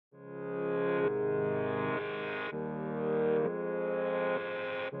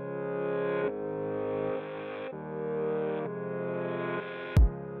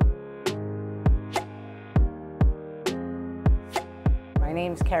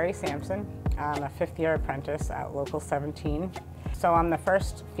name's Kerry Sampson. I'm a fifth-year apprentice at Local 17. So I'm the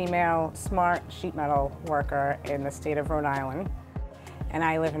first female smart sheet metal worker in the state of Rhode Island, and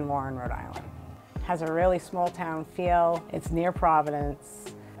I live in Warren, Rhode Island. It has a really small town feel. It's near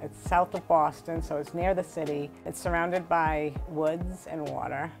Providence. It's south of Boston, so it's near the city. It's surrounded by woods and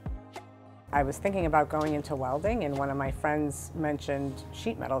water. I was thinking about going into welding, and one of my friends mentioned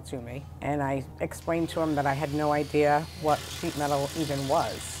sheet metal to me, and I explained to him that I had no idea what sheet metal even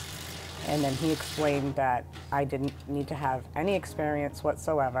was. And then he explained that I didn't need to have any experience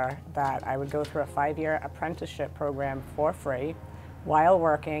whatsoever, that I would go through a 5-year apprenticeship program for free while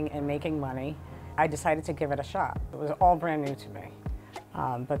working and making money. I decided to give it a shot. It was all brand new to me.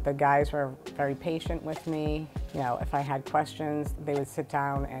 But the guys were very patient with me. You know, if I had questions, they would sit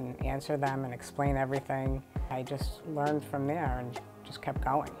down and answer them and explain everything. I just learned from there and just kept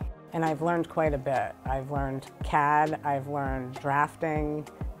going. And I've learned quite a bit. I've learned CAD, I've learned drafting,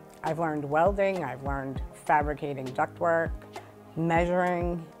 I've learned welding, I've learned fabricating ductwork,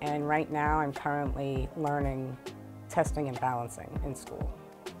 measuring, and right now I'm currently learning testing and balancing in school.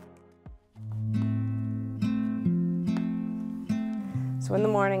 So in the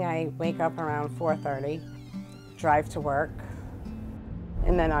morning I wake up around 4:30, drive to work,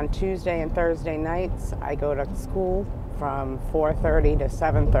 and then on Tuesday and Thursday nights I go to school from 4:30 to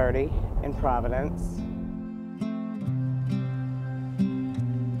 7:30 in Providence.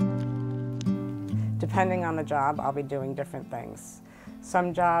 Depending on the job, I'll be doing different things.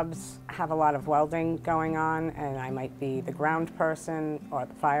 Some jobs have a lot of welding going on, and I might be the ground person or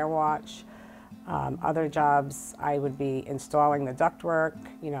the fire watch. Other jobs, I would be installing the ductwork,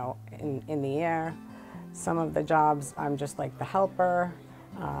 you know, in the air. Some of the jobs, I'm just like the helper,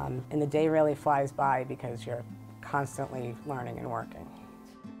 and the day really flies by because you're constantly learning and working.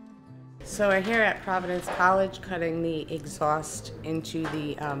 So we're here at Providence College cutting the exhaust into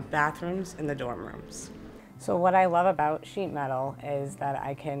the bathrooms in the dorm rooms. So what I love about sheet metal is that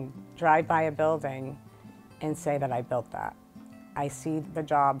I can drive by a building and say that I built that. I see the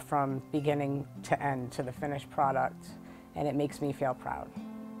job from beginning to end to the finished product, and it makes me feel proud.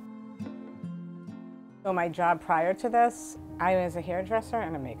 So my job prior to this, I was a hairdresser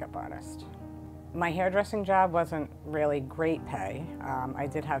and a makeup artist. My hairdressing job wasn't really great pay. I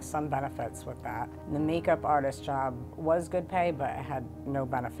did have some benefits with that. The makeup artist job was good pay, but it had no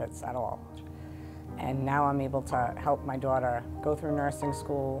benefits at all. And now I'm able to help my daughter go through nursing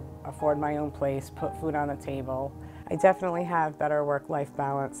school, afford my own place, put food on the table. I definitely have better work-life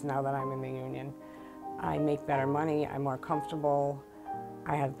balance now that I'm in the union. I make better money, I'm more comfortable,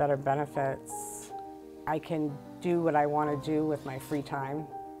 I have better benefits. I can do what I want to do with my free time.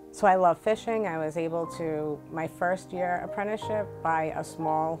 So I love fishing. I was able to, my first year apprenticeship, buy a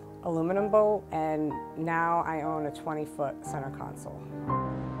small aluminum boat, and now I own a 20-foot center console.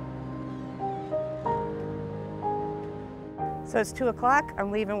 So it's 2 o'clock,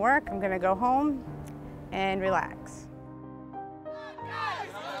 I'm leaving work, I'm gonna go home and relax.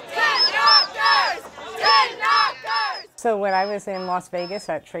 So when I was in Las Vegas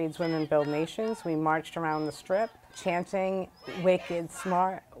at Tradeswomen Build Nations, we marched around the strip chanting, "Wicked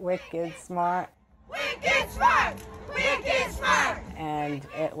smart, wicked smart." Wicked smart, wicked smart. And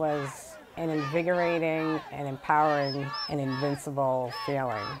it was an invigorating and empowering and invincible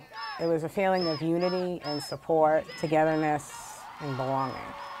feeling. It was a feeling of unity and support, togetherness and belonging.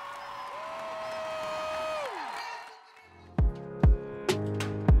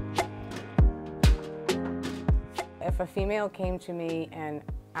 If a female came to me and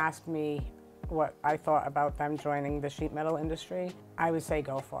asked me what I thought about them joining the sheet metal industry, I would say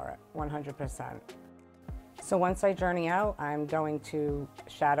go for it, 100%. So once I journey out, I'm going to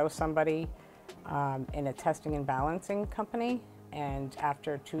shadow somebody in a testing and balancing company, and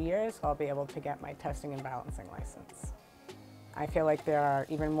after 2 years, I'll be able to get my testing and balancing license. I feel like there are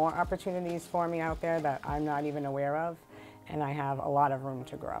even more opportunities for me out there that I'm not even aware of, and I have a lot of room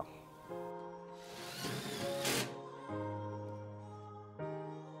to grow.